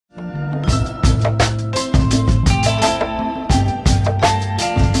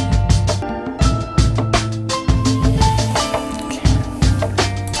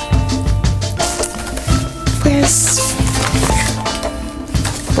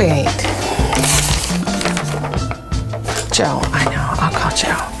we ain't. Joe, I know, I'll call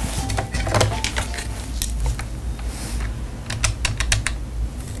Joe.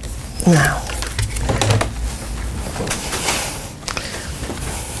 No.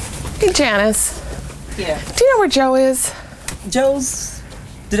 Hey, Janice. Yeah. Do you know where Joe is?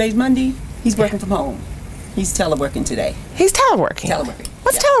 Today's Monday. He's working from home. He's teleworking today. He's teleworking. Teleworking.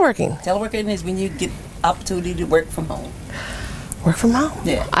 What's yeah. teleworking? Teleworking is when you get opportunity to work from home. Work from home?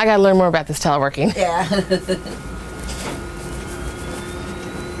 Yeah. I gotta learn more about this teleworking. Yeah.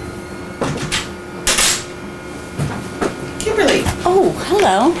 Kimberly. Oh,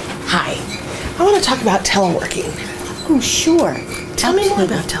 hello. Hi. I want to talk about teleworking. Oh, sure. Tell me more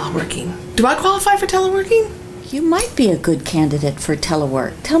about teleworking. Do I qualify for teleworking? You might be a good candidate for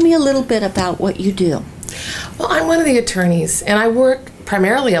telework. Tell me a little bit about what you do. Well, I'm one of the attorneys, and I work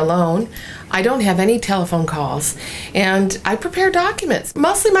primarily alone. I don't have any telephone calls, and I prepare documents.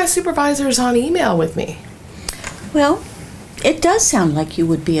 Mostly my supervisor is on email with me. Well, it does sound like you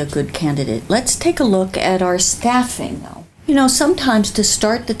would be a good candidate. Let's take a look at our staffing, though. You know, sometimes to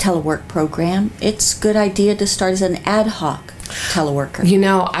start the telework program, it's a good idea to start as an ad hoc teleworker. You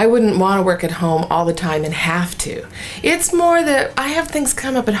know, I wouldn't want to work at home all the time and have to. It's more that I have things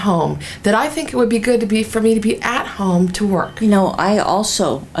come up at home that I think it would be good for me to be at home to work. You know, I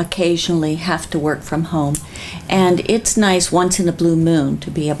also occasionally have to work from home, and it's nice once in a blue moon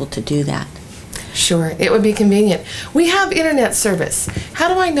to be able to do that. Sure, it would be convenient. We have internet service. How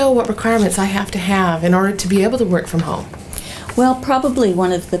do I know what requirements I have to have in order to be able to work from home? Well, probably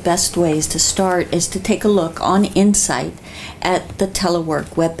one of the best ways to start is to take a look on Insight at the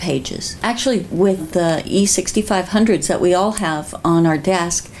Telework web pages. Actually, with the E6500s that we all have on our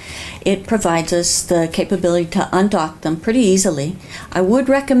desk, it provides us the capability to undock them pretty easily. I would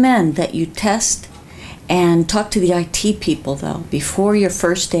recommend that you test and talk to the IT people, though, before your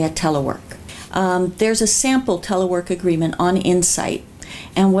first day at Telework. There's a sample Telework agreement on Insight,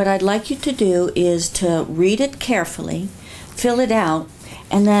 and what I'd like you to do is to read it carefully, fill it out,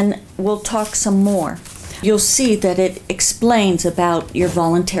 and then we'll talk some more. You'll see that it explains about your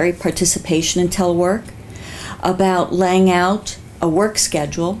voluntary participation in telework, about laying out a work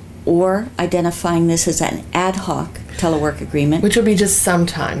schedule, or identifying this as an ad hoc telework agreement. Which would be just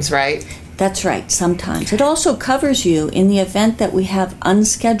sometimes, right? That's right, sometimes. It also covers you in the event that we have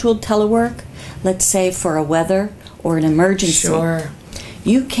unscheduled telework, let's say for a weather or an emergency. Sure.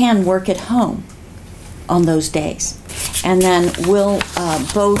 You can work at home on those days. And then we'll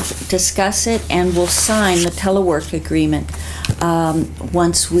both discuss it, and we'll sign the telework agreement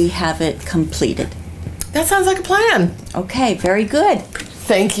once we have it completed. That sounds like a plan. Okay, very good.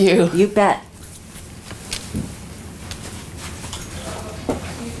 Thank you. You bet.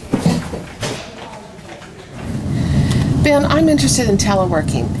 Ben, I'm interested in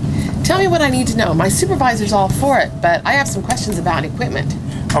teleworking. Tell me what I need to know. My supervisor's all for it, but I have some questions about equipment.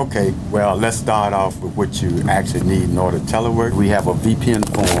 Okay, well, let's start off with what you actually need in order to telework. We have a VPN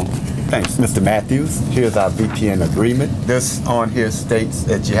form. Thanks, Mr. Matthews. Here's our VPN agreement. This on here states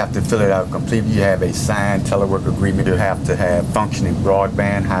that you have to fill it out completely. You have a signed telework agreement. You have to have functioning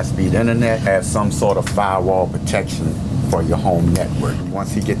broadband, high-speed internet, have some sort of firewall protection for your home network.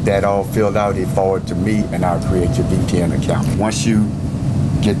 Once you get that all filled out, you forward to me, and I'll create your VPN account. Once you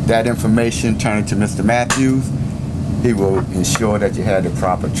get that information, turn it to Mr. Matthews. He will ensure that you have the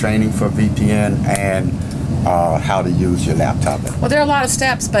proper training for VPN and how to use your laptop. Well, there are a lot of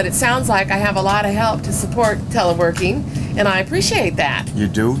steps, but it sounds like I have a lot of help to support teleworking, and I appreciate that. You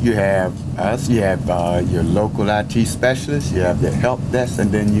do. You have us. You have your local IT specialist. You have the help desk,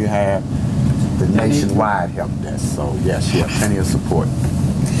 and then you have the nationwide help desk. So, yes, you have plenty of support.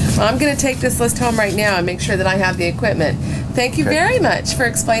 Well, I'm going to take this list home right now and make sure that I have the equipment. Thank you very much for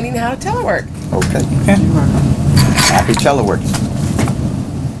explaining how to telework. Okay. Happy teleworking.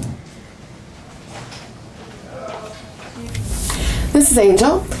 This is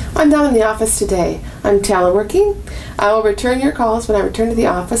Angel. I'm down in the office today. I'm teleworking. I will return your calls when I return to the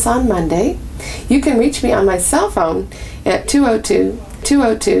office on Monday. You can reach me on my cell phone at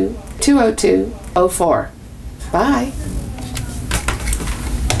 202-202-202-04. Bye.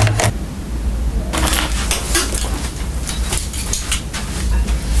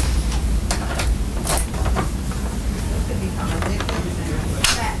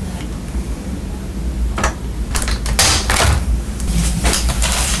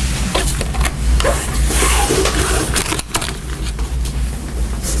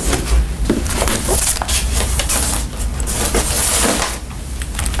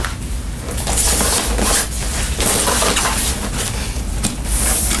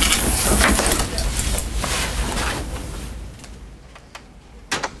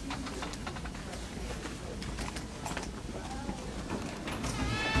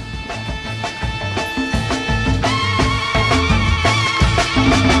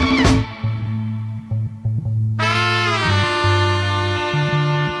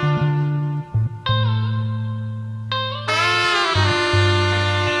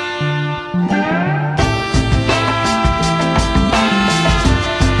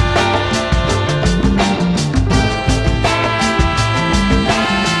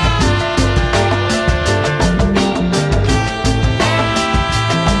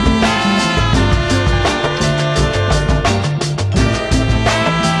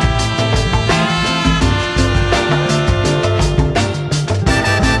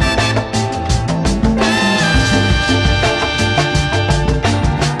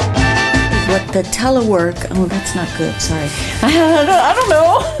 the telework, oh, that's not good, sorry. I don't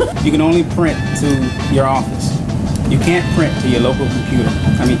know. You can only print to your office. You can't print to your local computer.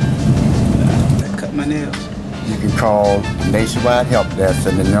 I mean, I cut my nails. You can call Nationwide Help Desk,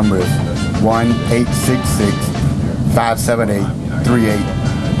 and the number is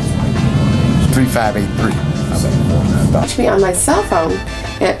 1-866-578-3583. Reach me on my cell phone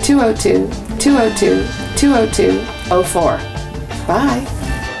at 202-202-202-04. Bye.